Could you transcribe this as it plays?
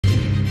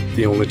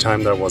The only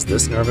time that I was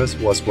this nervous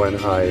was when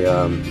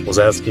I was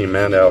asking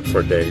Amanda out for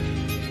a date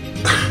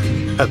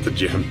at the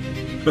gym.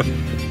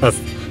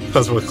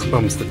 that's what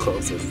comes the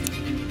closest.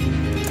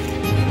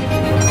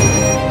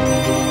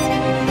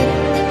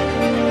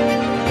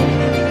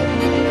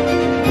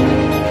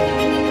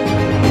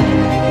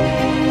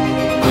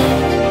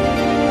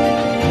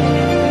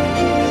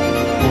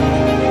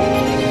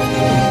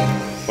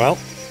 Well,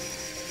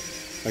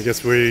 I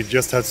guess we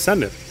just have to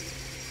send it.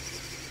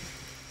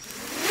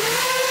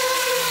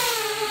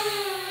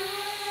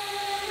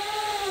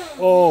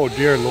 Oh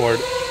dear Lord.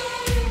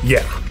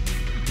 Yeah,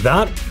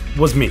 that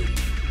was me,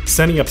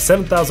 sending up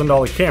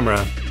 $7,000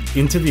 camera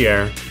into the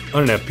air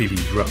on an FPV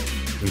drone.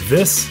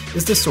 This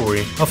is the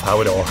story of how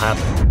it all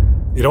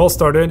happened. It all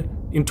started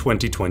in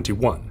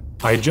 2021.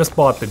 I had just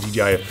bought the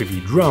DJI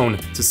FPV drone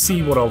to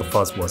see what all the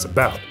fuss was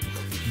about.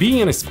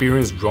 Being an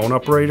experienced drone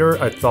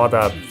operator, I thought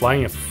that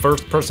flying a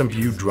first-person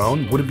view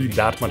drone wouldn't be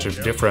that much of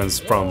a difference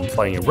from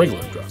flying a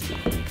regular drone.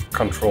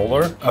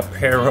 Controller, a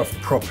pair of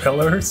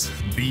propellers,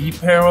 the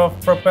pair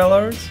of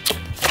propellers,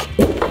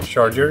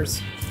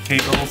 chargers,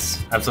 cables.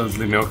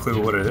 Absolutely no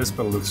clue what it is,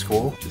 but it looks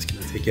cool. Just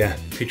gonna take a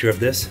picture of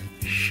this,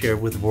 share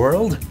with the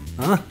world.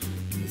 Huh?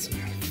 It's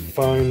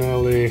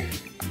finally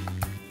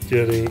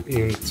getting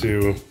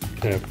into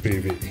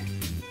FPV.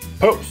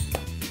 Post!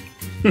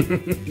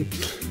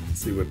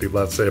 See what people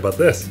have to say about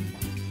this.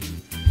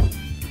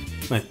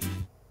 Wait.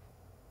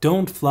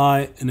 Don't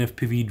fly an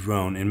FPV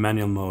drone in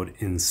manual mode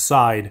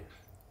inside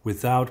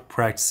without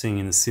practicing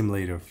in a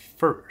simulator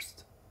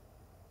first.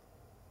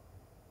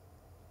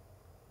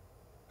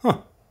 Huh.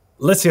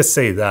 Let's just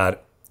say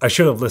that I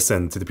should have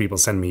listened to the people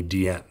sending me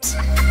DMs.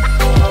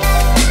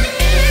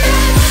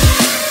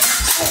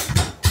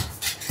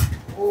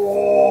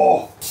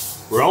 Oh,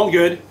 we're all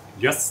good.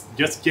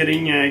 Just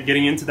getting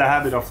into the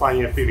habit of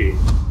flying FPV.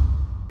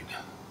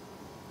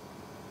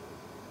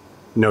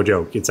 No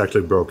joke, it's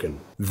actually broken.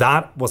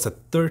 That was a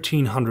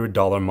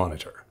 $1,300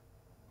 monitor.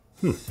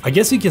 I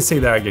guess you can say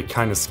that I get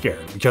kind of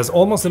scared, because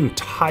almost an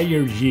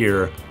entire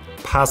year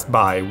passed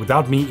by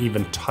without me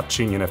even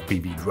touching an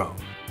FPV drone.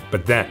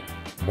 But then,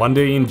 one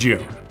day in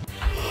June...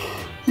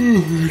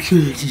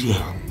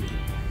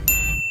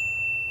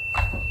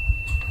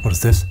 What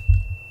is this?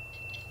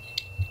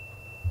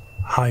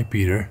 Hi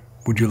Peter,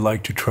 would you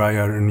like to try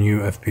out a new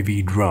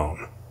FPV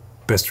drone?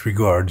 Best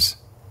regards,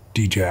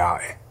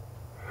 DJI.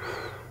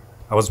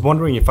 I was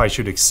wondering if I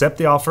should accept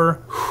the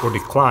offer or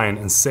decline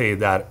and say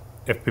that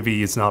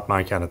FPV is not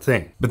my kind of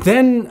thing. But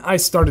then I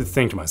started to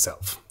think to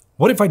myself,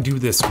 what if I do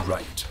this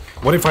right?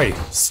 What if I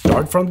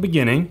start from the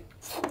beginning,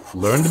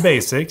 learn the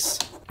basics,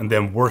 and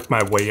then work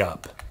my way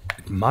up?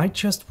 It might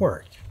just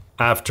work.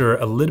 After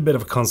a little bit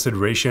of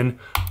consideration,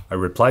 I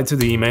replied to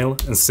the email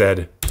and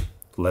said,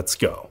 let's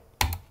go.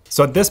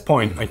 So at this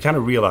point, I kind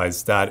of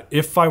realized that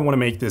if I want to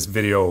make this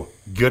video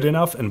good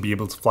enough and be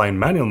able to fly in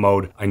manual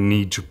mode, I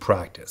need to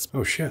practice.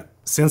 Oh shit.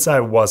 Since I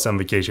was on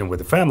vacation with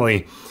the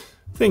family,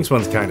 things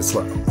went kind of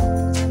slow.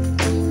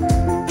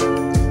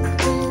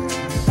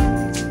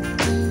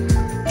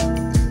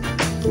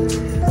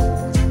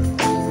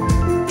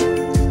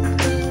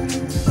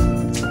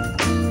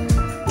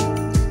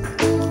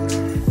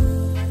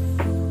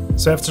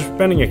 So after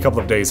spending a couple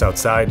of days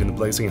outside in the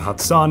blazing hot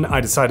sun,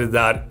 I decided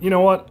that, you know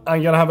what,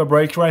 I'm gonna have a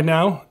break right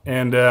now,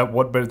 and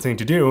what better thing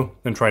to do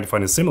than trying to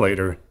find a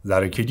simulator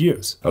that I could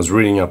use. I was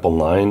reading up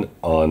online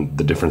on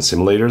the different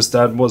simulators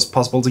that was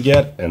possible to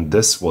get, and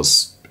this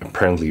was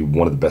apparently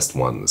one of the best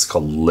ones. It's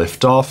called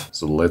Liftoff.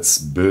 So let's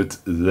boot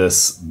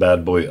this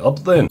bad boy up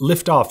then.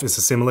 Liftoff is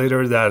a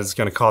simulator that is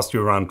gonna cost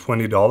you around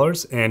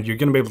 $20, and you're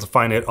gonna be able to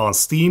find it on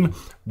Steam.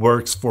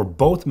 Works for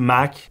both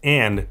Mac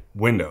and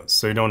Windows,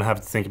 so you don't have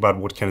to think about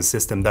what kind of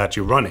system that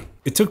you're running.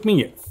 It took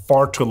me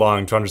far too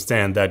long to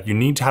understand that you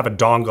need to have a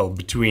dongle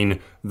between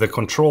the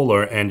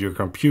controller and your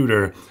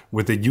computer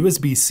with a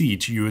USB-C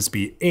to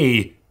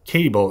USB-A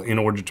cable in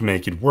order to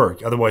make it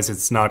work. Otherwise,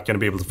 it's not going to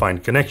be able to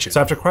find connection. So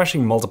after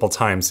crashing multiple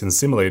times in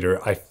simulator,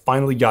 I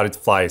finally got it to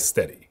fly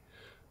steady.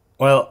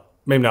 Well,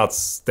 maybe not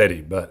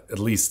steady, but at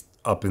least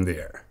up in the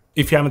air.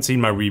 If you haven't seen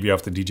my review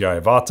of the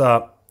DJI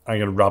Avata, I'm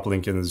going to drop a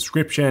link in the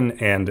description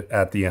and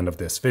at the end of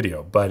this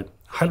video, but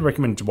I highly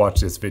recommend to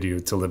watch this video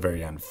till the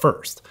very end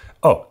first.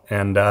 Oh,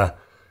 and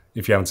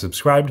if you haven't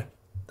subscribed,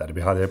 that'd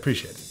be highly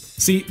appreciated.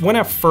 See, when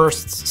I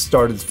first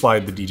started to fly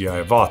the DJI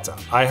Avata,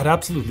 I had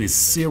absolutely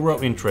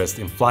zero interest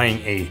in flying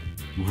a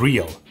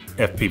real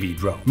FPV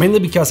drone. Mainly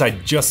because I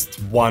just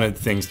wanted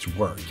things to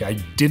work. I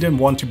didn't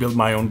want to build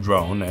my own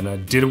drone and I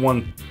didn't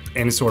want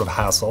any sort of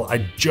hassle.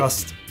 I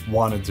just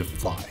wanted to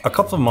fly. A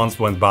couple of months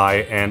went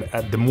by, and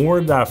the more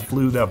that I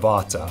flew the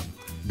Avata,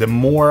 the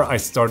more I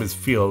started to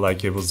feel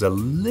like it was a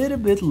little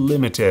bit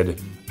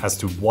limited as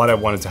to what I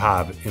wanted to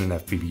have in an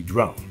FPV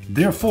drone.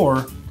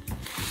 Therefore,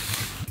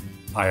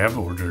 I have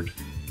ordered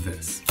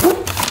this.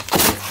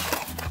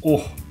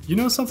 Oh, you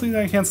know something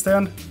that I can't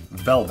stand?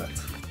 Velvet.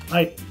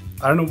 I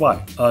don't know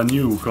why. A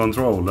new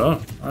controller.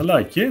 I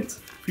like it.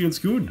 Feels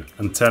good.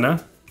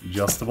 Antenna,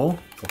 adjustable,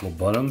 couple of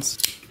buttons.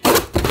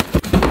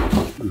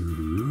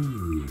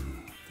 Ooh.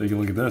 Take a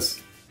look at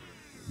this.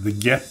 the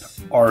GEP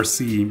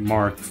RC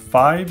Mark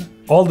V.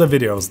 All the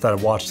videos that I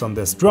watched on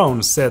this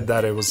drone said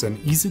that it was an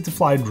easy to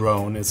fly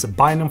drone, it's a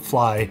bind and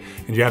fly,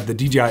 and you have the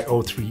DJI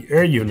O3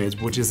 Air unit,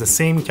 which is the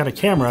same kind of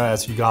camera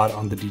as you got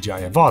on the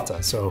DJI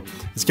Avata, so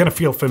it's gonna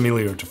feel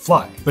familiar to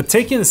fly. But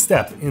taking a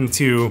step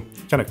into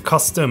kind of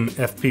custom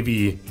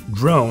FPV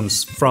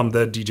drones from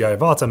the DJI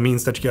Avata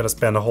means that you gotta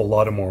spend a whole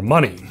lot of more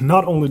money.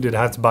 Not only did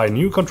I have to buy a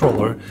new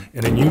controller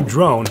and a new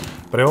drone,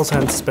 but I also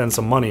had to spend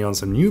some money on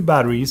some new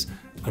batteries,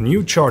 a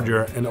new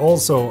charger, and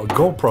also a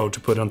GoPro to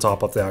put on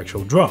top of the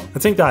actual drone. I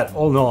think that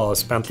all in all I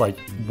spent like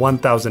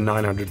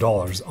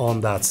 $1,900 on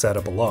that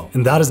setup alone.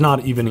 And that is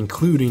not even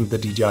including the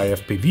DJI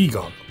FPV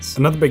goggles.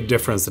 Another big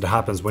difference that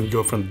happens when you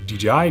go from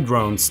DJI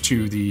drones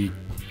to the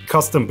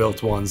custom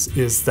built ones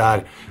is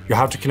that you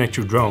have to connect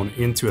your drone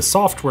into a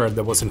software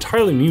that was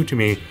entirely new to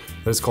me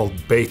that is called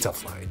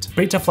Betaflight.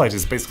 Betaflight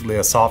is basically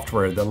a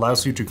software that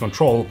allows you to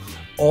control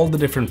all the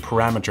different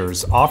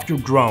parameters of your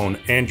drone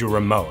and your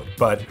remote,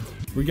 but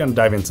we're gonna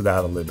dive into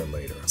that a little bit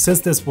later.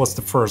 Since this was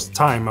the first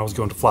time I was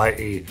going to fly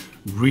a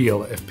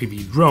real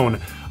FPV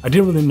drone, I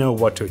didn't really know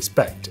what to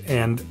expect.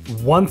 And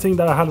one thing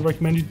that I highly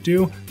recommend you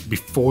do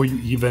before you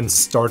even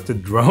start the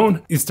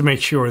drone is to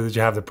make sure that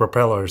you have the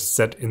propellers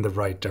set in the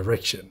right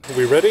direction. Are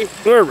we ready?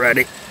 We're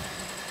ready.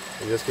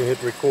 I'm just gonna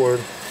hit record.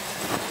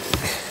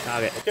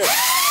 Okay. Okay.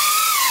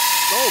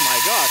 Oh my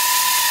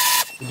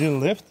gosh. You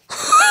didn't lift?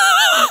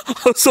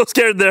 I'm so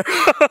scared there.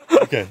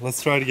 Okay,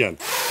 let's try it again.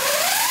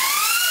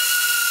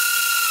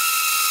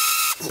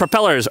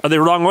 Propellers are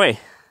the wrong way.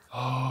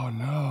 Oh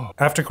no.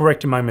 After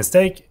correcting my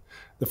mistake,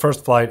 the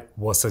first flight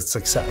was a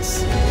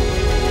success.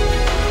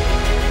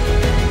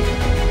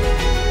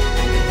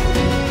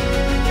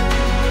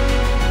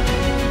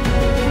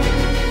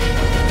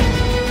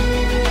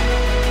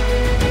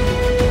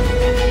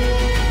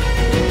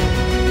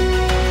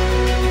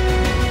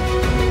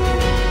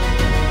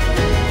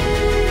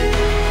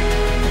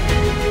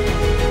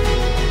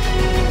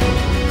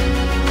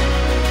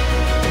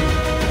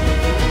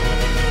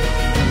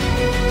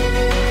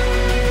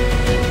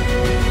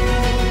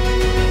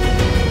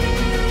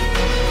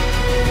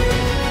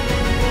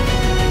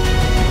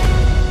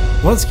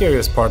 One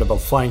scariest part about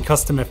flying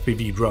custom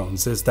FPV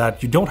drones is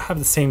that you don't have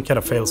the same kind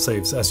of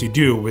failsafes as you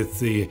do with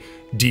the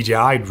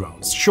DJI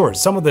drones. Sure,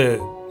 some of the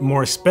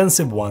more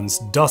expensive ones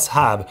does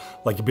have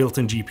like a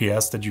built-in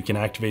GPS that you can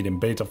activate in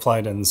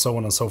Betaflight and so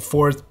on and so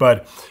forth,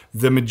 but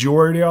the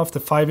majority of the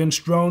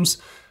 5-inch drones,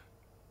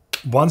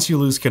 once you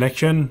lose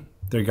connection,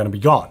 they're gonna be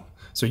gone.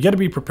 So you gotta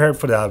be prepared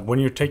for that when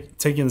you're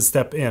taking the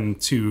step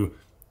into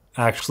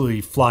actually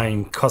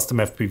flying custom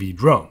FPV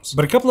drones.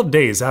 But a couple of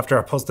days after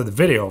I posted the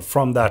video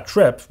from that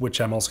trip,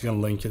 which I'm also going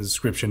to link in the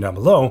description down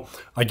below,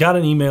 I got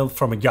an email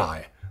from a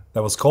guy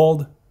that was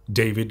called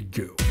David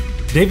Gu.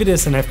 David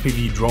is an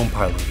FPV drone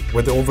pilot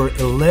with over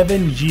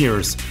 11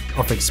 years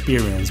of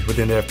experience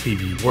within the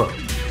FPV world,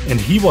 and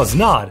he was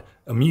not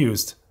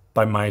amused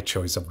by my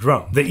choice of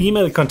drone. The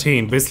email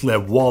contained basically a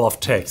wall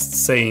of text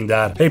saying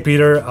that, hey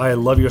Peter, I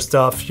love your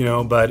stuff, you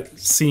know, but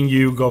seeing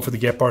you go for the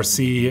GEP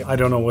RC, I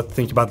don't know what to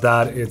think about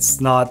that. It's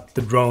not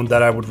the drone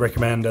that I would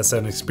recommend as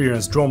an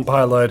experienced drone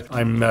pilot.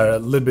 I'm a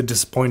little bit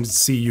disappointed to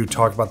see you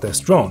talk about this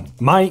drone.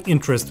 My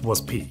interest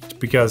was piqued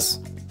because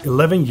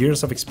 11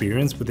 years of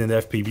experience within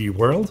the FPV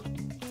world,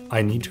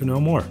 I need to know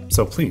more.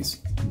 So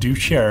please do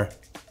share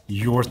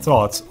your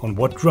thoughts on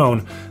what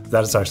drone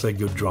that is actually a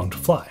good drone to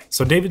fly.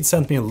 So David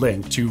sent me a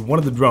link to one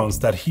of the drones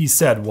that he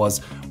said was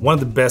one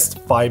of the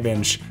best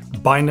 5-inch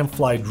bind and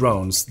fly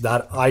drones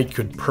that I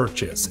could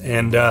purchase.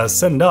 And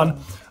said and done,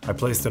 I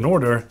placed an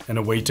order and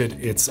awaited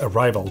its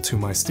arrival to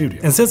my studio.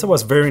 And since I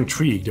was very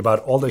intrigued about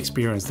all the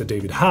experience that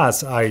David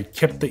has, I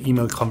kept the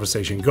email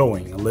conversation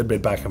going, a little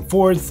bit back and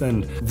forth,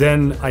 and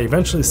then I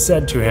eventually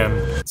said to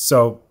him,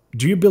 so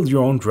do you build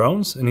your own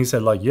drones? And he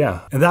said like,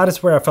 yeah. And that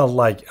is where I felt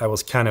like I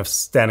was kind of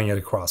standing at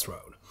a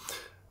crossroad.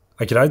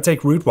 I could either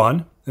take route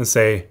 1 and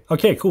say,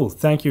 okay, cool,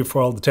 thank you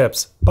for all the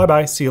tips,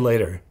 bye-bye, see you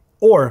later.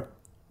 Or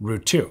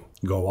route 2,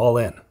 go all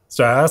in.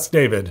 So I asked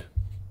David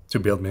to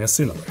build me a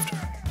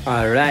Cinelifter.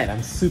 Alright,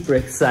 I'm super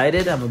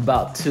excited. I'm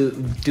about to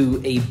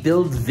do a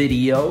build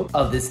video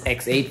of this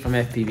X8 from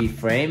FPV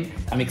Frame.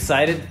 I'm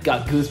excited,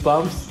 got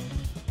goosebumps.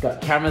 Got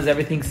cameras,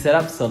 everything set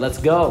up, so let's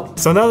go.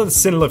 So now that the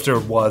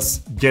Cinelifter was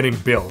getting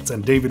built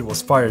and David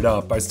was fired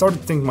up, I started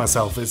thinking to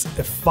myself, is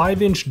a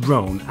 5-inch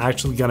drone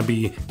actually gonna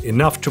be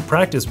enough to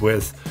practice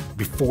with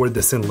before the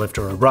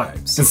Cinelifter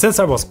arrives? And since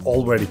I was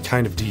already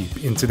kind of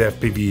deep into the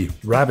FPV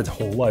rabbit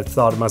hole, I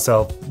thought to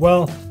myself,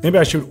 well, maybe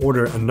I should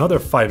order another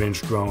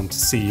 5-inch drone to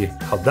see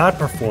how that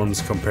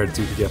performs compared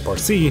to the GEP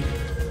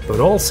RC, but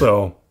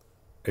also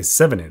a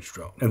 7-inch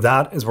drone. And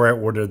that is where I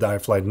ordered the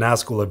iFlight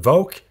Nazgul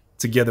Evoke,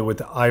 together with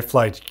the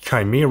iFlight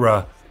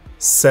Chimera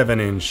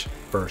 7-inch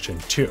version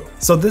 2.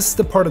 So this is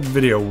the part of the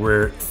video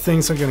where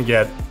things are gonna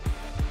get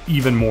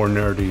even more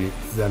nerdy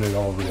than it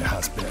already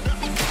has been.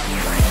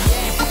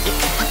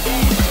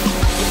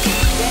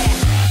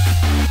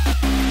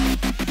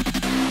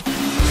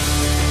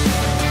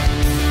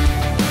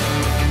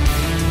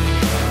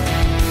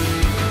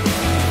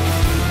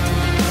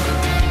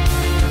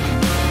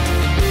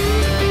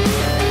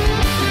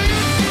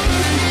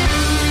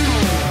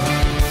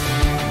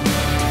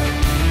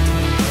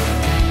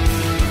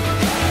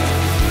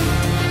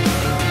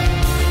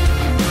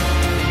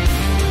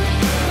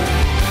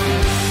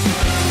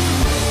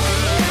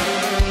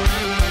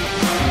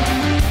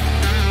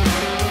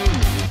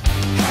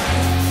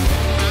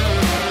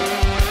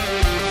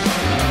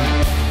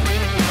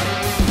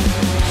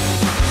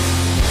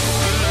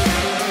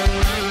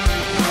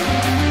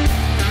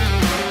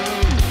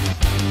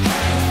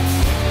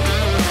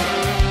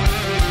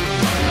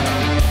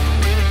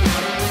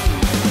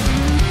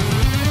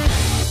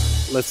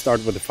 let's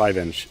start with the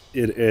 5-inch.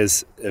 It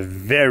is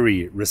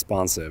very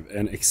responsive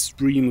and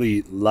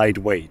extremely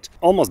lightweight.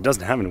 Almost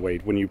doesn't have any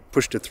weight. When you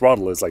push the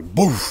throttle, it's like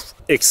boof,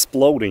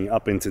 exploding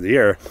up into the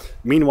air.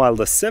 Meanwhile,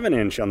 the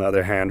 7-inch, on the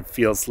other hand,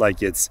 feels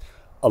like it's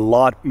a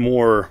lot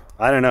more,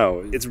 I don't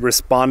know, it's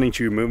responding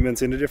to your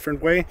movements in a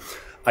different way.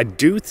 I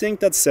do think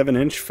that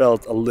 7-inch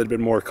felt a little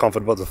bit more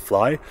comfortable to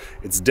fly.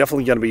 It's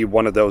definitely going to be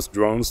one of those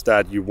drones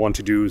that you want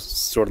to do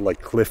sort of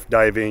like cliff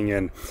diving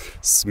and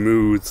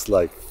smooth,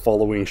 like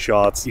following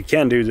shots. You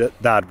can do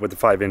that with the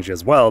 5-inch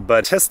as well,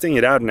 but testing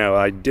it out now,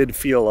 I did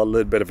feel a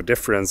little bit of a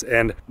difference.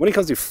 And when it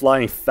comes to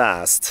flying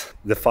fast,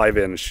 the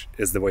 5-inch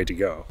is the way to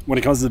go. When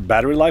it comes to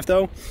battery life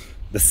though,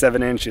 the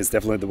 7-inch is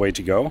definitely the way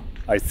to go.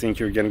 I think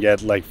you're gonna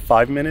get like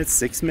 5 minutes,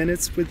 6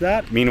 minutes with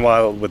that.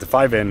 Meanwhile, with the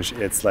 5-inch,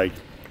 it's like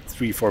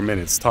 3-4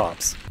 minutes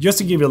tops. Just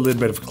to give you a little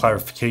bit of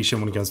clarification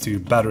when it comes to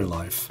battery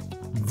life.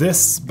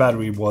 This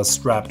battery was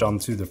strapped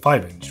onto the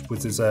 5-inch,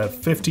 which is a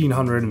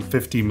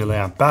 1550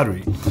 milliamp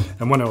battery.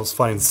 And when I was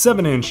flying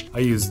 7-inch, I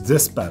used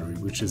this battery,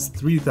 which is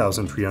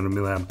 3300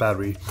 milliamp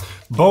battery.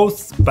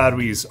 Both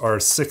batteries are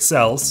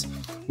 6Ls,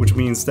 which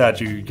means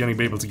that you're gonna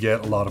be able to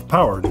get a lot of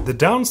power. The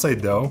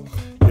downside though,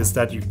 is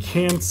that you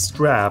can't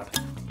strap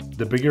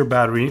the bigger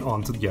battery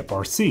onto the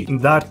FRC. In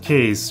that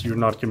case, you're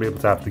not gonna be able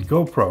to have the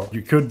GoPro.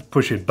 You could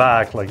push it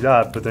back like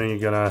that, but then you're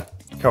gonna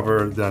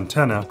cover the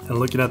antenna. And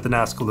looking at the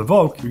Nazgul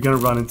Evoke, you're gonna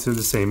run into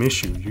the same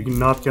issue. You're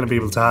not gonna be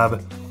able to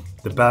have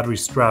the battery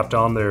strapped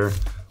on there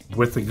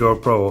with the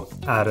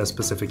GoPro at a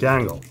specific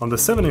angle. On the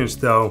 7-inch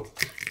though,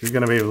 you're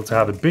gonna be able to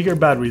have a bigger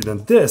battery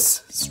than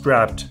this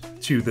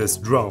strapped to this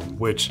drone,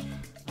 which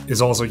is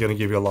also going to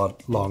give you a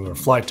lot longer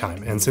flight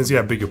time. And since you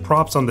have bigger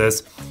props on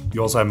this, you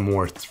also have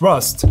more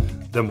thrust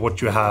than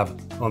what you have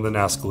on the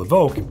Nazgul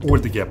Evoke or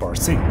the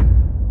FRC.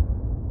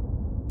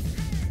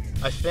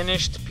 I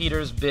finished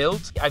Peter's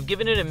build. I've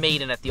given it a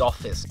maiden at the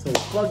office. So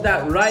plug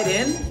that right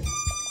in.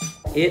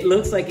 It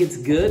looks like it's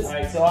good. All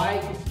right, so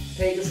I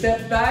take a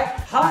step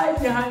back,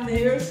 hide behind the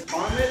ears,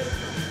 arm it,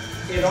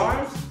 hit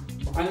arms.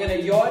 I'm gonna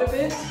yaw it a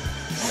bit.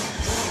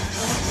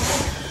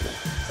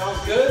 Sounds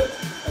good.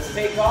 Let's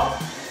take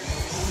off.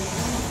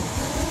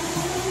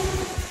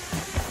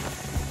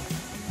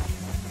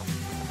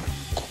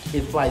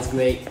 It flies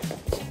great.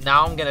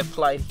 Now I'm gonna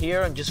fly it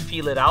here and just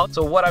feel it out.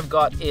 So what I've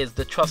got is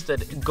the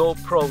trusted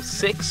GoPro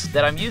 6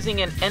 that I'm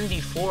using an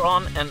ND4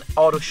 on and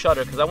auto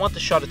shutter because I want the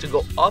shutter to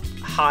go up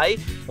high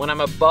when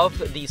I'm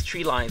above these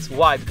tree lines.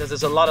 Why? Because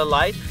there's a lot of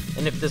light,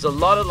 and if there's a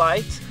lot of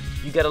light,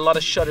 you get a lot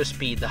of shutter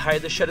speed. The higher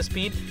the shutter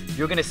speed,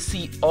 you're gonna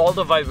see all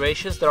the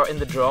vibrations that are in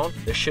the drone.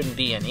 There shouldn't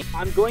be any.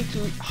 I'm going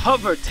to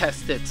hover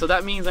test it. So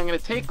that means I'm gonna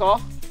take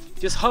off,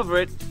 just hover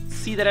it,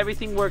 see that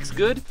everything works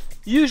good.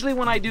 Usually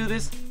when I do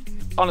this,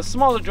 on a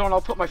smaller drone, I'll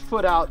put my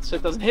foot out so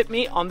it doesn't hit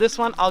me. On this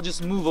one, I'll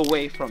just move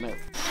away from it.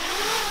 Alright,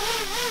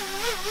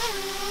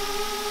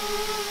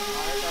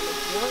 that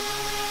looks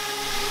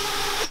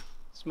good.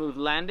 Smooth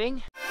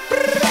landing.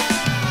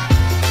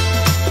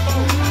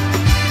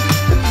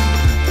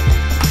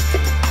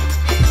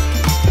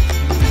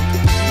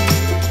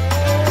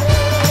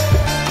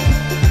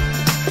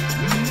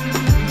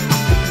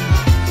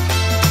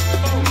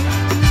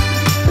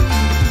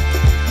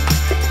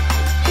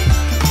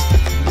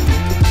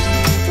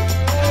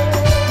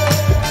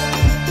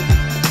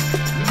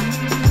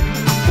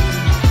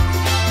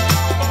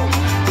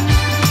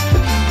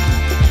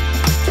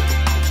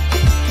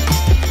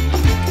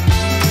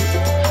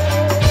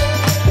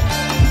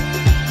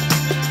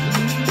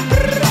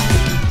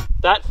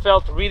 That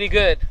felt really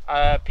good.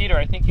 Peter,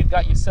 I think you've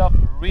got yourself a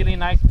really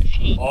nice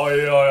machine.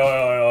 Oi, oi,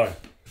 oi, oi,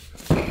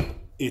 oi.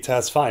 It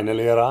has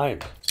finally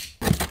arrived.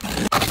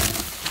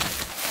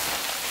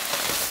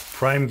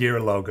 Prime Gear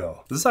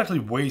logo. This is actually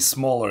way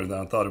smaller than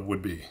I thought it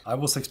would be. I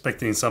was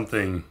expecting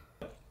something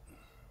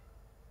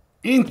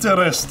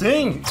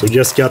interesting. So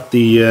just got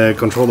the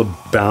controller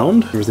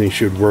bound. Everything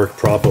should work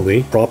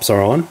properly. Props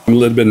are on. I'm a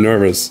little bit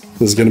nervous.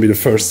 This is gonna be the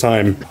first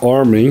time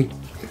arming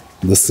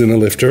the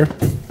Cinelifter.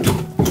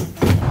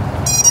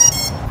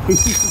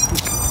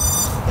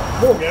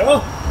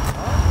 Vågar.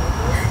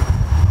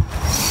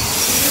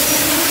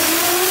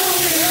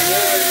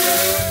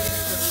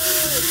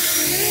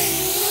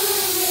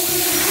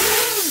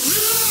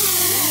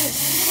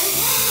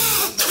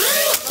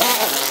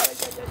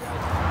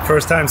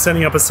 First time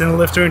sending up a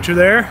Cinelifter into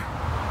there,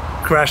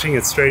 crashing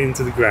it straight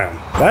into the ground.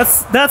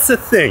 That's the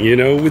thing, you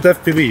know, with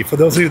FPV. For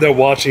those of you that are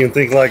watching and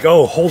think like,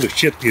 oh, holy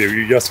shit, Peter,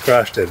 you just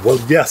crashed it. Well,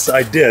 yes,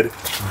 I did,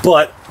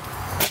 but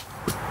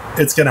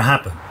it's gonna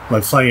happen.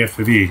 Like flying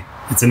FPV,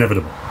 it's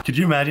inevitable. Could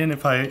you imagine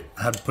if I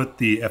had put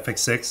the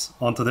FX6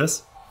 onto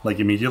this, like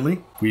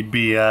immediately? We'd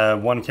be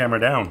one camera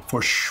down,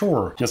 for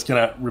sure. Just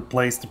gonna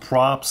replace the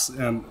props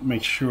and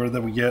make sure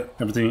that we get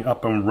everything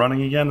up and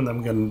running again, and then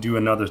we're gonna do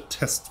another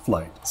test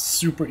flight.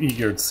 Super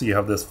eager to see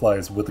how this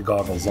flies with the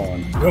goggles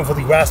on. Going for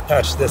the grass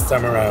patch this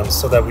time around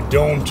so that we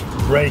don't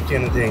break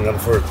anything on the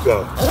first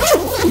go.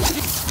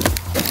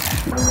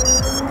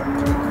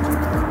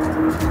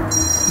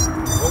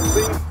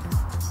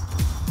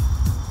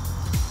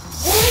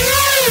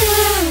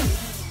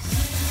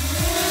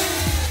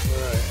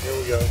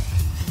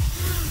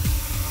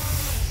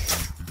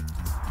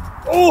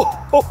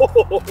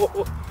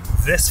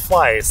 This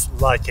flies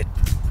like a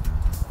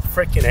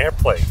freaking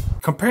airplane.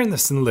 Comparing the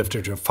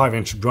Cinelifter to a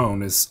 5-inch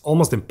drone is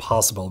almost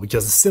impossible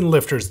because the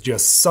Cinelifter is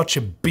just such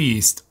a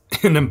beast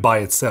in and by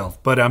itself,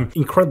 but I'm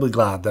incredibly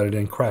glad that I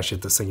didn't crash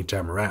it the second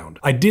time around.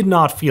 I did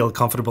not feel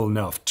comfortable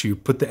enough to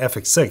put the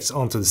FX6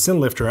 onto the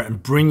Cinelifter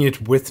and bring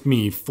it with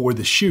me for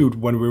the shoot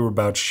when we were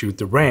about to shoot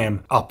the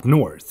Ram up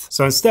north.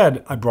 So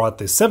instead, I brought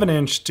the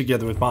 7-inch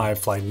together with my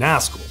iFly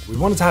Nazgul. We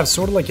wanted to have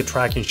sort of like a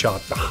tracking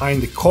shot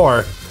behind the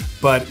car,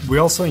 but we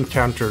also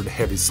encountered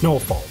heavy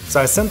snowfall. So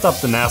I sent up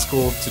the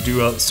Nazgul to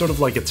do a sort of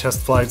like a test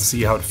flight to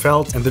see how it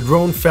felt, and the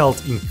drone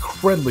felt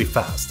incredibly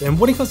fast. And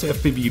when it comes to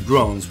FPV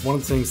drones, one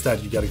of the things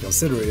that you gotta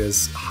consider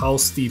is how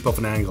steep of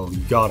an angle you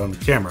got on the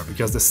camera,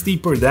 because the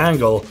steeper the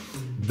angle,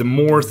 the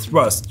more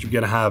thrust you're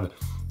gonna have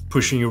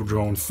pushing your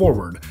drone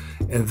forward.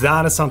 And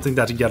that is something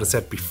that you gotta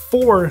set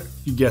before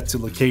you get to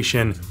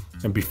location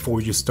and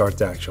before you start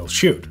the actual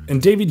shoot.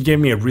 And David gave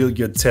me a really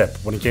good tip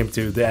when it came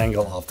to the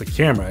angle of the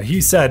camera. He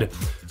said,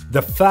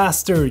 the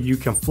faster you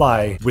can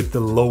fly with the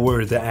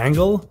lower the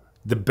angle,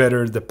 the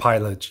better the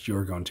pilot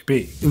you're going to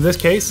be. In this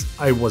case,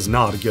 I was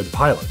not a good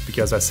pilot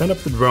because I sent up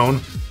the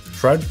drone,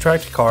 tried to track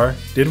the car,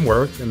 didn't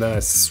work, and then I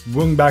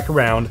swung back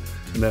around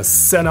and then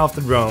sent off the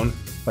drone,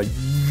 like,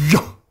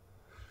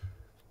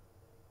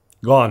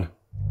 gone.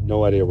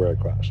 No idea where I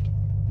crashed.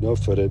 No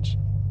footage,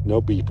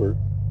 no beeper.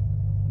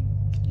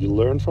 You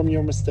learn from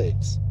your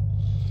mistakes.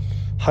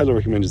 Highly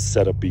recommend to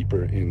set up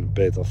beeper in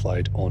beta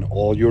flight on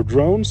all your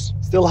drones.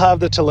 Still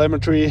have the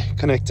telemetry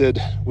connected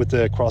with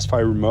the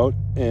Crossfire remote,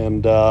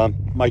 and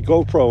my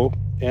GoPro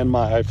and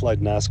my iFly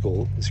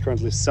Nazgul is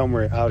currently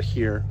somewhere out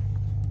here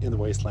in the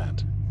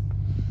wasteland.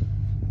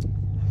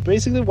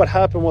 Basically what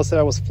happened was that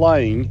I was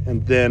flying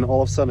and then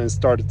all of a sudden it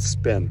started to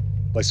spin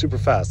like super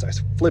fast. I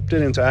flipped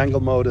it into angle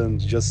mode and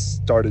just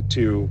started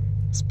to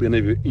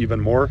spin even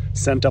more.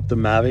 Sent up the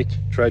Mavic,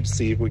 tried to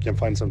see if we can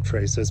find some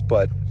traces,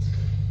 but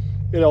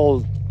it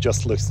all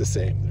just looks the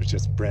same. There's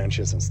just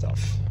branches and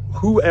stuff.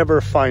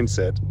 Whoever finds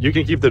it, you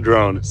can keep the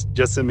drone,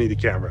 just send me the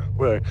camera,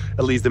 or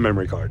at least the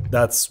memory card.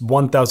 That's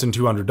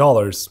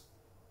 $1,200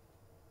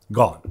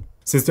 gone.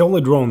 Since the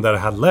only drone that I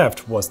had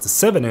left was the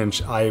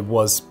 7-inch, I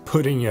was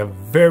putting a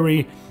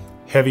very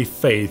heavy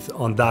faith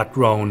on that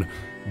drone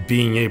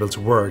being able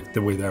to work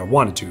the way that I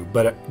wanted to.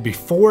 But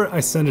before I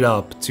sent it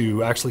up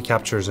to actually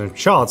capture some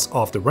shots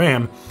off the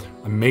Ram,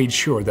 I made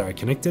sure that I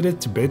connected it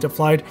to beta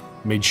flight,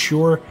 made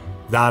sure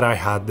that I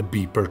had the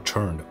beeper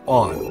turned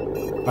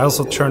on. I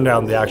also turned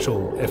down the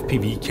actual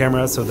FPV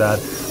camera so that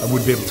I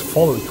would be able to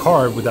follow the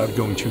car without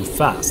going too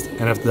fast.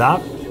 And after that,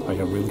 I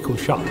got a really cool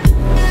shot.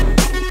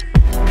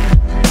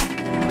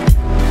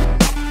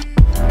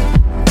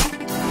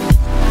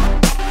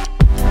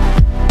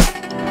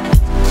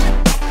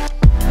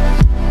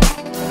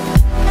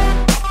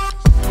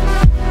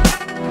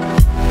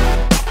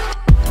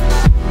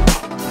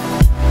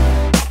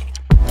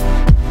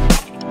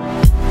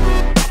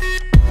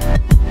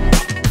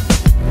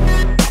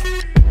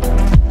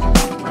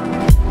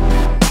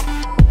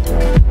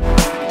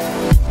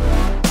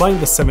 Flying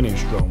the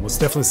 7-inch drone was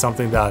definitely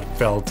something that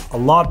felt a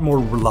lot more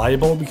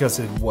reliable because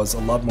it was a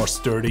lot more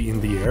sturdy in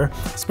the air,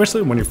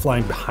 especially when you're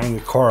flying behind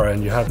the car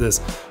and you have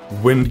this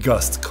wind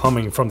gust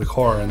coming from the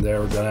car and the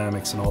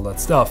aerodynamics and all that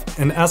stuff.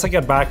 And as I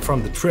got back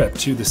from the trip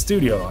to the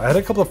studio, I had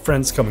a couple of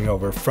friends coming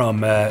over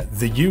from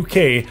the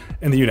UK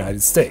and the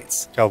United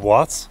States. Got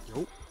Watts?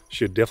 Nope.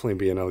 Should definitely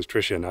be an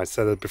electrician. I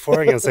said it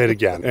before, I can say it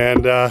again.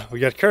 And we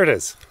got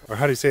Curtis, or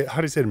how do you say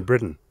it in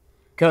Britain?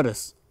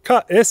 Curtis.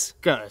 Curtis?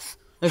 Curtis.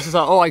 This is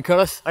all right,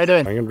 Curtis. How you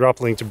doing? I'm gonna drop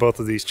a link to both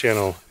of these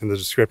channels in the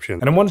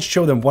description. And I wanted to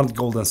show them one of the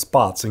golden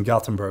spots in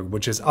Gothenburg,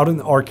 which is out in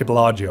the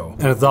Archipelago.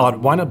 And I thought,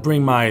 why not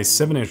bring my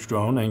 7-inch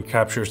drone and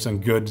capture some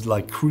good,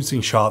 like,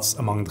 cruising shots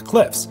among the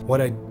cliffs? What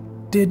I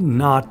did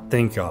not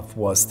think of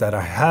was that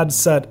I had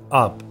set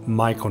up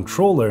my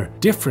controller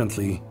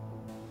differently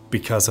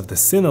because of the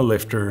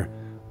Cinelifter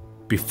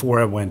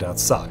before I went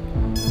outside.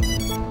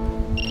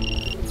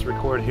 Let's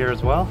record here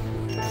as well.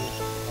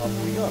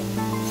 Off we go.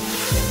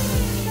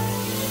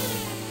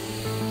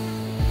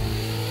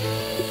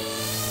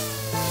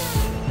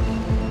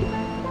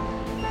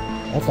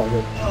 That's all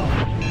good.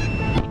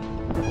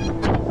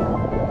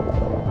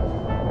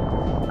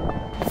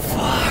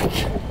 Fuck!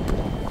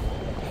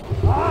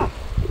 Ah!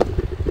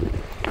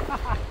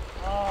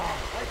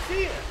 I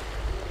see it!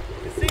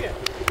 I see it!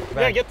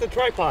 Yeah, get the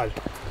tripod.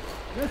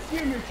 Let's see,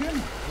 Mitchin.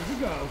 Here we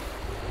go.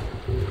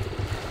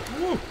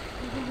 Woo.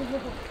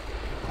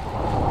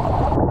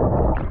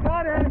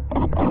 Got it!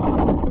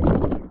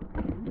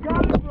 You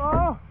got it,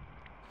 bro!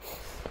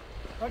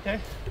 Okay.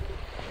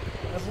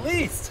 At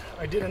least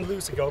I didn't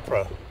lose a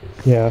GoPro.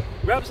 Yeah.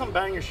 Grab some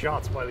banger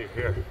shots while you're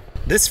here.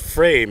 This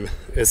frame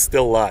is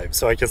still live,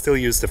 so I can still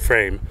use the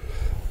frame,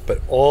 but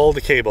all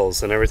the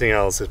cables and everything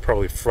else is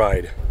probably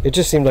fried. It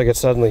just seemed like it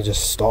suddenly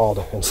just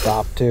stalled and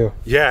stopped too.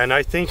 Yeah, and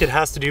I think it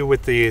has to do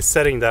with the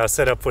setting that I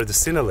set up for the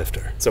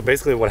Cinelifter. So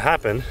basically what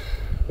happened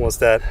was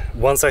that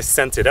once I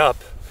sent it up,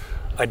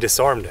 I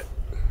disarmed it.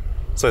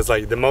 So it's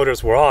like the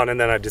motors were on and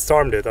then I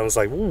disarmed it. I was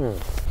like, ooh,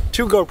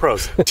 2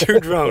 GoPros, 2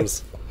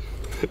 drones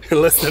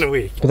in less than a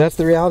week. But that's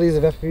the realities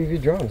of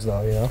FPV drones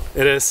though, you know?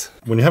 It is.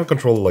 When you have a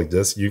controller like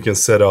this, you can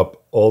set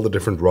up all the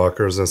different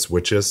rockers and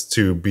switches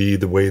to be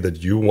the way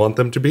that you want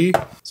them to be.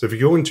 So if you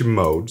go into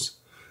modes,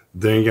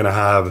 then you're gonna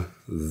have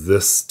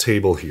this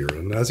table here.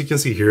 And as you can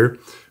see here,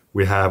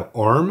 we have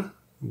arm,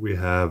 we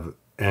have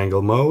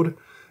angle mode,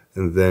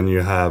 and then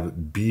you have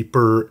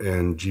beeper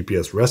and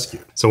GPS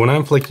rescue. So when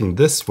I'm flicking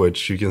this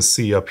switch, you can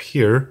see up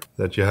here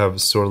that you have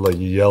sort of like a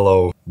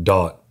yellow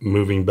dot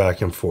moving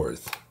back and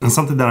forth. And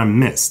something that I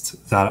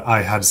missed that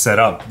I had set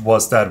up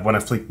was that when I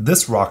flicked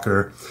this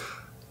rocker,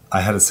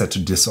 I had it set to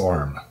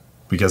disarm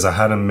because I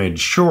hadn't made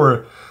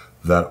sure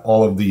that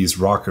all of these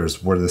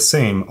rockers were the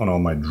same on all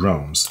my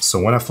drones.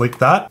 So when I flicked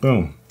that,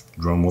 boom,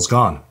 drone was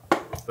gone.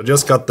 I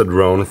just got the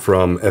drone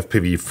from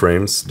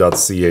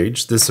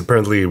fpvframes.ch. This is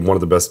apparently one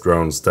of the best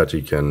drones that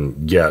you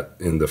can get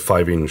in the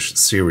 5-inch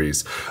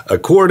series,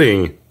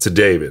 according to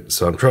David.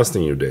 So I'm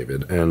trusting you,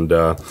 David. And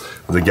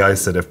the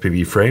guys at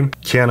FPV Frame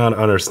cannot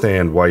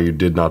understand why you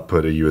did not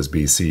put a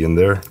USB-C in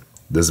there.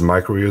 This is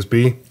micro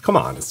USB. Come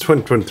on, it's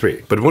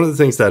 2023. But one of the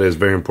things that is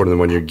very important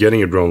when you're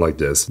getting a drone like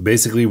this,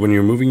 basically when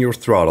you're moving your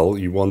throttle,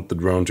 you want the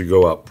drone to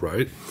go up,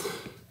 right?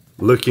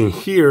 Looking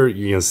here,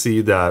 you can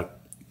see that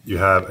you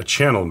have a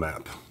channel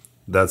map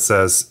that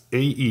says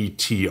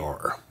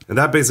AETR. And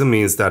that basically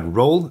means that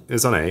roll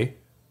is on A,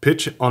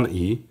 pitch on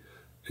E,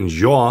 and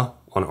yaw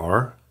on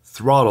R,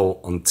 throttle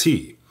on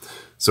T.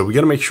 So we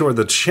gotta make sure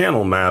the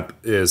channel map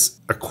is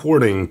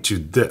according to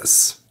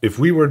this. If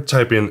we were to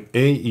type in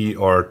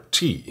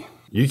AERT,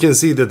 you can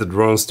see that the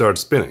drone starts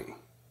spinning,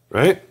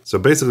 right? So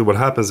basically what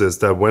happens is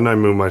that when I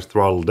move my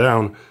throttle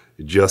down,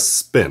 it just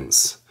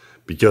spins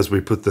because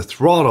we put the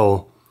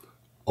throttle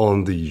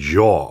on the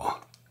yaw.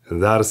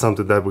 And that is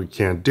something that we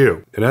can't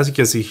do. And as you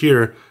can see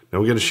here,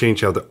 now we're gonna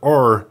change out the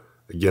R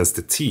against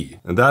the T.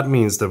 And that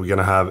means that we're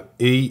gonna have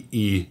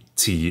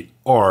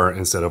AETR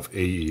instead of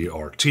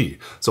AERT.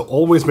 So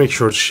always make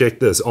sure to check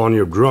this on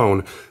your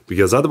drone,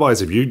 because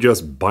otherwise if you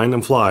just bind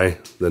and fly,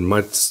 then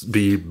might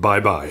be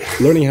bye-bye.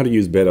 Learning how to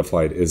use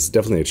Betaflight is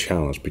definitely a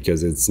challenge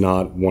because it's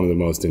not one of the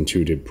most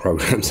intuitive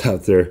programs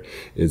out there.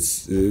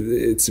 It's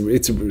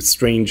a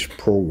strange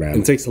program.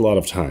 It takes a lot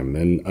of time,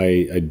 and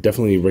I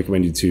definitely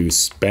recommend you to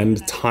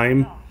spend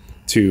time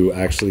to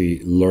actually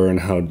learn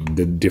how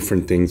the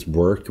different things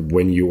work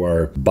when you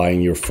are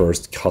buying your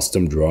first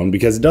custom drone,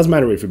 because it doesn't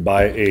matter if you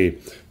buy a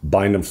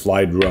bind and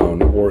fly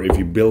drone or if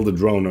you build a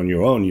drone on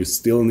your own, you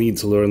still need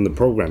to learn the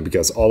program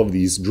because all of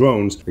these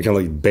drones are kind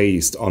of like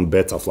based on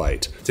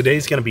Betaflight. Today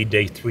is going to be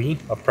day 3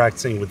 of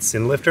practicing with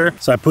Cinelifter.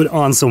 So I put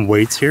on some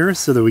weights here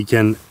so that we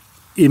can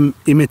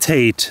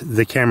imitate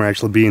the camera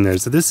actually being there.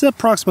 So this is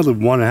approximately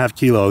 1.5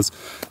 kilos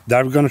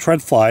that we're going to try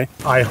to fly.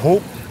 I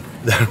hope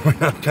that we're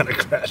not gonna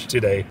crash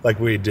today like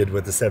we did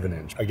with the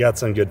 7-inch. I got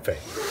some good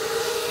faith.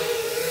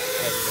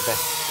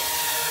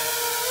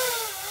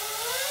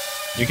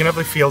 You can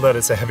definitely feel that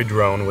it's a heavy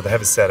drone with a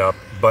heavy setup,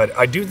 but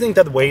I do think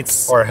that the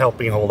weights are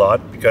helping a whole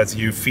lot because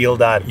you feel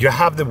that you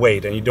have the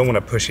weight and you don't want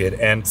to push it.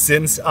 And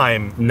since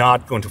I'm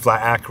not going to fly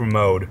acro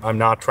mode, I'm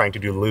not trying to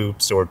do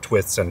loops or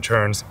twists and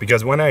turns,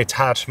 because when I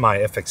attach my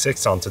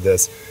FX6 onto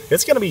this,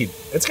 it's gonna be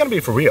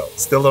for real.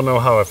 Still don't know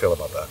how I feel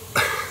about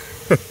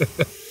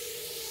that.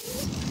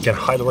 Can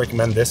highly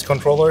recommend this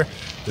controller.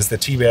 This is the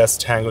TBS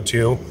Tango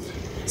 2.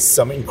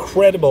 Some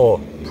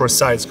incredible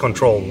precise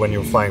control when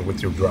you're flying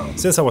with your drone.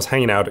 Since I was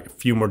hanging out a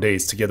few more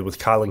days together with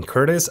Kyle and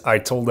Curtis, I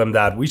told them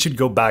that we should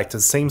go back to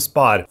the same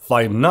spot,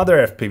 fly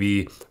another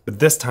FPV, but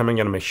this time I'm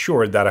gonna make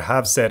sure that I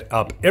have set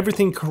up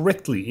everything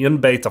correctly in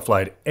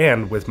Betaflight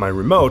and with my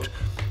remote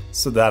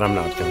so that I'm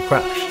not gonna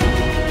crash.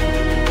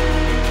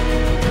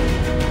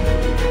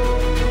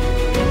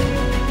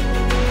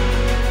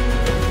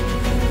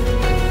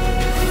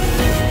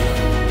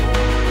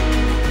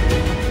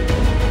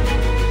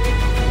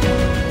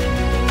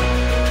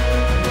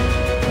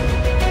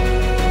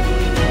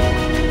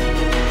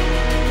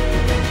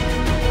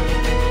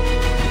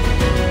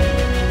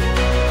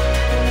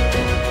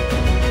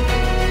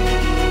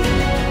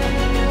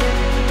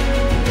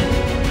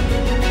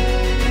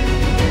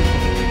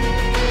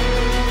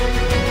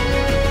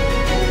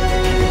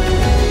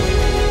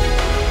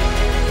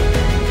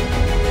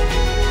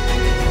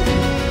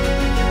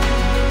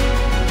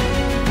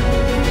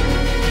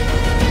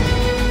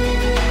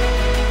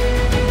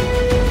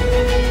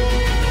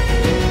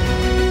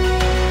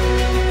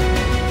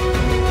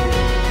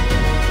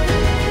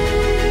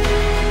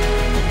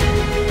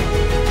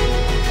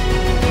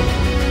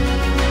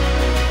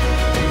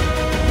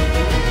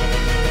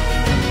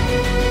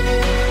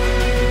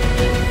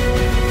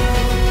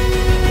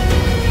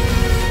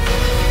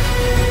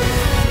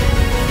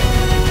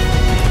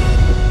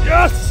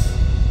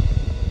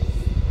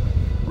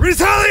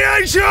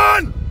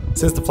 Retaliation!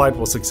 Since the flight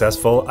was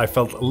successful, I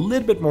felt a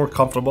little bit more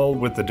comfortable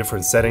with the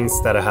different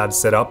settings that I had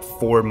set up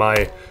for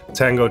my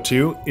Tango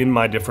 2 in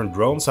my different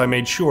drones. So I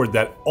made sure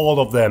that all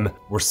of them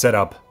were set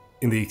up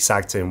in the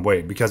exact same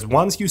way, because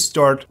once you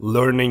start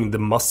learning the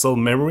muscle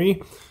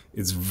memory,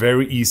 it's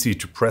very easy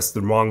to press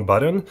the wrong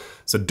button.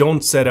 So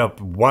don't set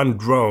up one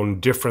drone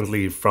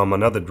differently from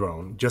another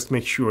drone. Just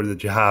make sure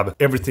that you have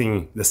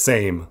everything the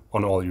same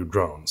on all your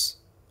drones.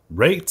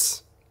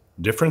 Rates,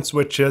 different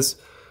switches,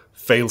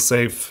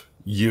 failsafe,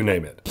 you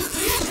name it.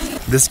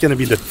 This is going to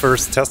be the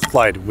first test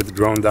flight with the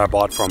drone that I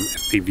bought from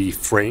FPV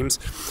Frames,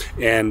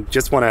 and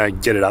just want to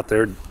get it out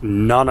there,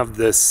 none of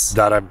this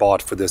that I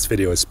bought for this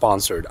video is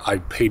sponsored. I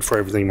paid for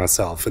everything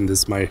myself, and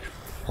this is my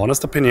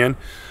honest opinion,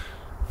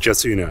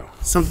 just so you know.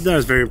 Something that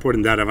is very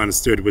important that I've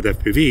understood with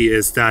FPV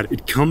is that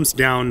it comes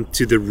down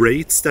to the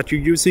rates that you're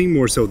using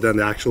more so than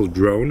the actual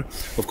drone.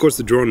 Of course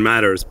the drone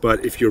matters,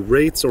 but if your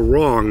rates are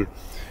wrong,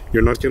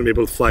 you're not going to be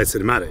able to fly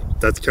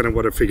cinematic. That's kind of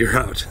what I figure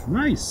out.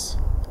 Nice.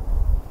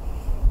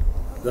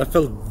 That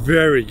felt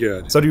very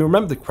good. So do you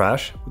remember the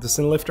crash with the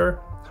Cinelifter?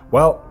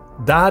 Well,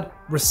 that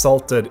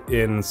resulted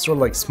in sort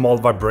of like small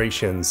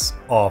vibrations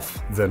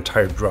off the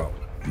entire drone.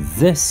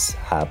 This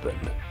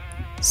happened.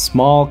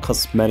 Small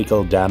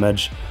cosmetical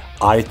damage,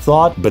 I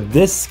thought, but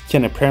this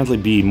can apparently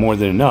be more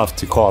than enough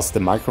to cause the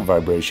micro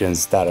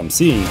vibrations that I'm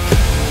seeing.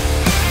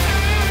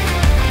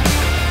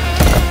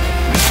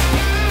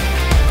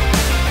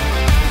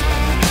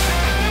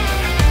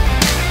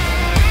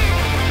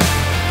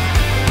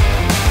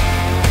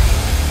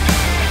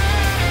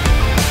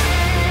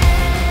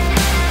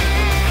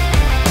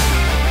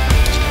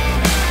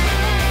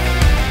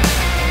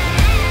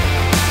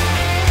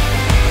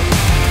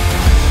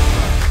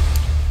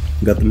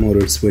 Got the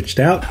motor switched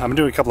out. I'm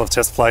doing a couple of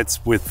test flights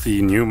with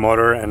the new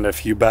motor and a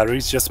few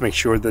batteries just to make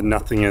sure that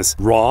nothing is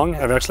wrong.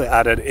 I've actually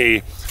added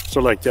a sort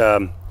of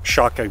like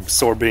shock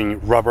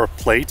absorbing rubber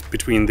plate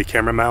between the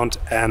camera mount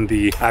and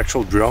the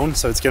actual drone.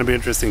 So it's going to be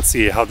interesting to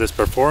see how this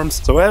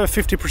performs. So I have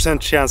a 50%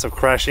 chance of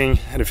crashing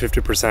and a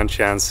 50%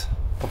 chance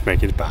of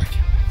making it back.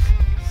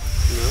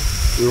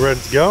 You ready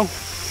to go?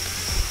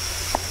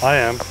 I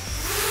am.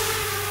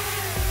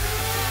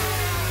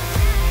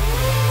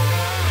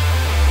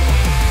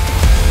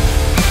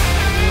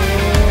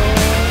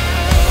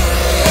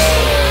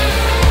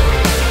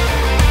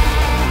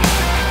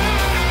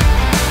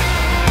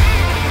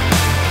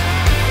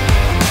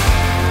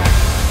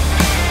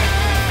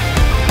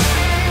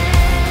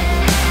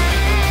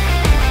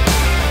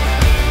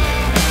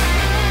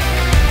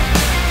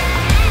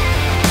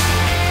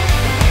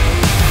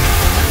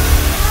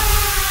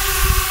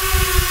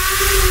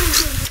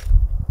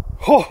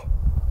 Oh,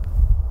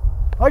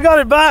 I got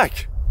it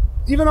back,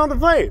 even on the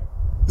plate.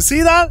 You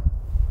see that?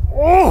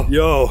 Oh,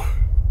 yo,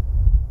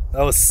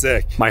 that was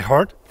sick. My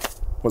heart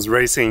was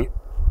racing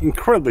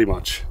incredibly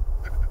much.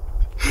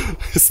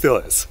 It still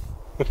is.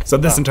 So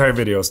this entire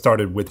video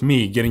started with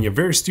me getting a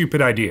very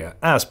stupid idea,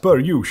 as per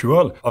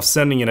usual, of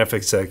sending an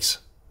FX6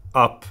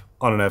 up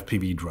on an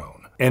FPV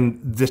drone.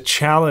 And the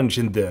challenge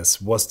in this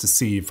was to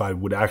see if I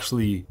would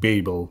actually be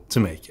able to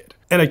make it.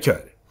 And I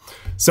could.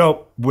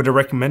 So, would I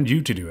recommend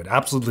you to do it?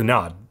 Absolutely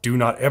not. Do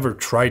not ever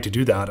try to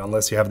do that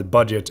unless you have the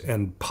budget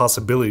and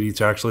possibility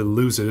to actually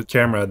lose a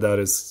camera that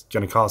is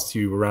going to cost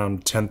you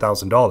around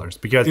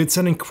 $10,000, because it's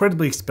an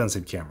incredibly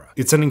expensive camera.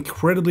 It's an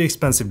incredibly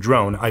expensive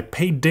drone. I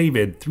paid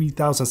David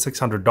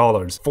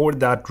 $3,600 for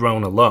that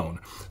drone alone.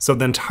 So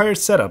the entire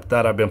setup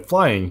that I've been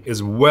flying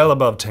is well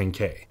above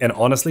 10K. And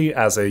honestly,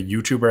 as a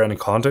YouTuber and a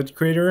content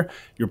creator,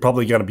 you're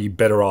probably going to be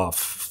better off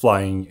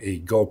flying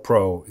a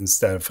GoPro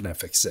instead of an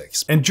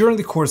FX6. And during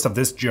the course of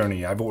this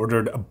journey, I've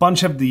ordered a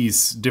bunch of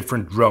these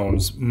different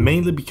drones,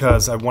 mainly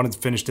because I wanted to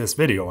finish this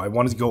video. I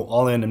wanted to go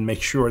all in and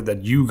make sure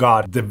that you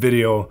got the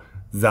video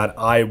that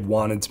I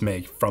wanted to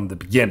make from the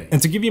beginning.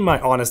 And to give you my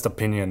honest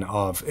opinion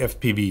of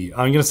FPV,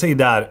 I'm gonna say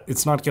that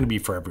it's not gonna be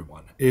for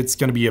everyone. It's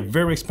gonna be a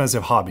very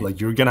expensive hobby. Like,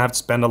 you're gonna have to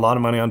spend a lot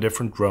of money on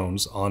different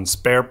drones, on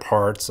spare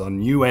parts, on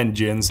new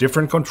engines,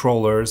 different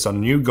controllers,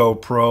 on new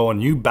GoPro, on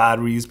new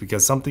batteries,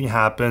 because something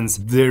happens.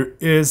 There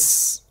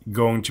is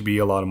going to be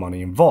a lot of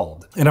money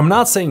involved. And I'm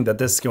not saying that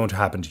this is going to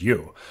happen to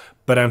you,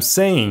 but I'm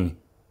saying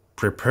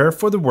prepare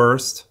for the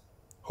worst,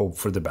 hope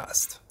for the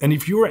best. And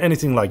if you're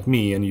anything like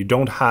me and you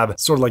don't have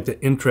sort of like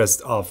the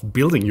interest of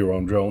building your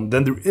own drone,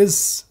 then there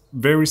is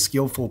very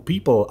skillful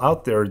people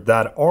out there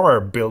that are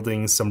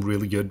building some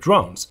really good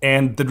drones.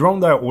 And the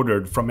drone that I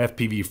ordered from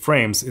FPV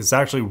Frames is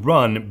actually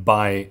run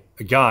by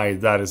a guy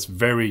that is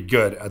very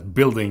good at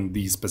building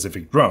these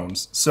specific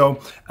drones. So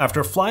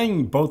after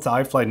flying both the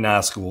iFlight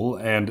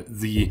Nazgul and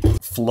the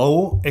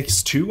Flow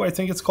X2, I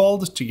think it's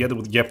called, together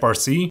with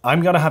GepRC,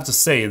 I'm gonna have to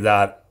say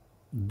that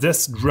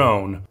this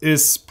drone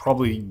is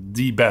probably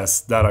the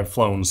best that I've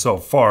flown so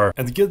far.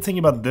 And the good thing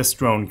about this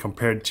drone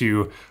compared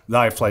to the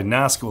iFlight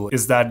Nazgul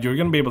is that you're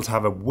gonna be able to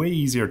have a way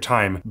easier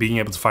time being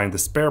able to find the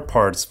spare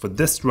parts for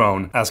this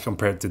drone as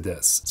compared to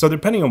this. So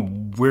depending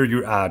on where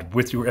you're at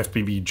with your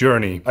FPV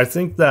journey, I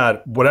think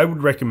that what I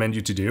would recommend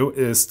you to do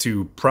is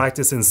to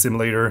practice in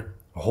simulator,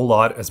 a whole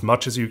lot, as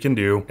much as you can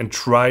do, and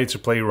try to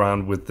play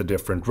around with the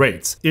different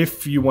rates.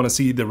 If you want to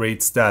see the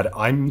rates that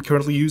I'm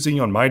currently using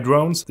on my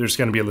drones, there's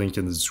going to be a link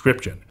in the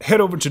description.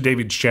 Head over to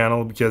David's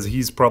channel because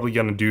he's probably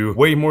going to do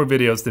way more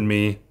videos than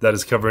me that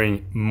is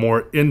covering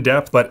more in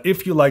depth. But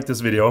if you like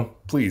this video,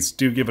 please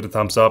do give it a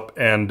thumbs up,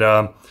 and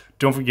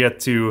don't forget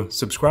to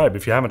subscribe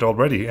if you haven't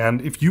already.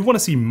 And if you want to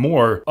see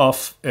more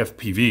of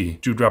FPV,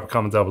 do drop a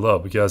comment down below,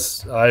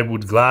 because I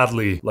would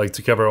gladly like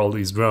to cover all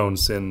these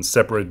drones in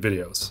separate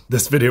videos.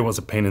 This video was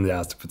a pain in the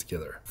ass to put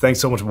together. Thanks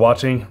so much for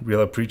watching,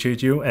 really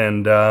appreciate you,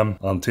 and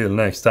until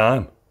next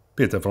time,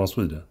 Peter from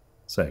Sweden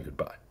saying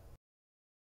goodbye.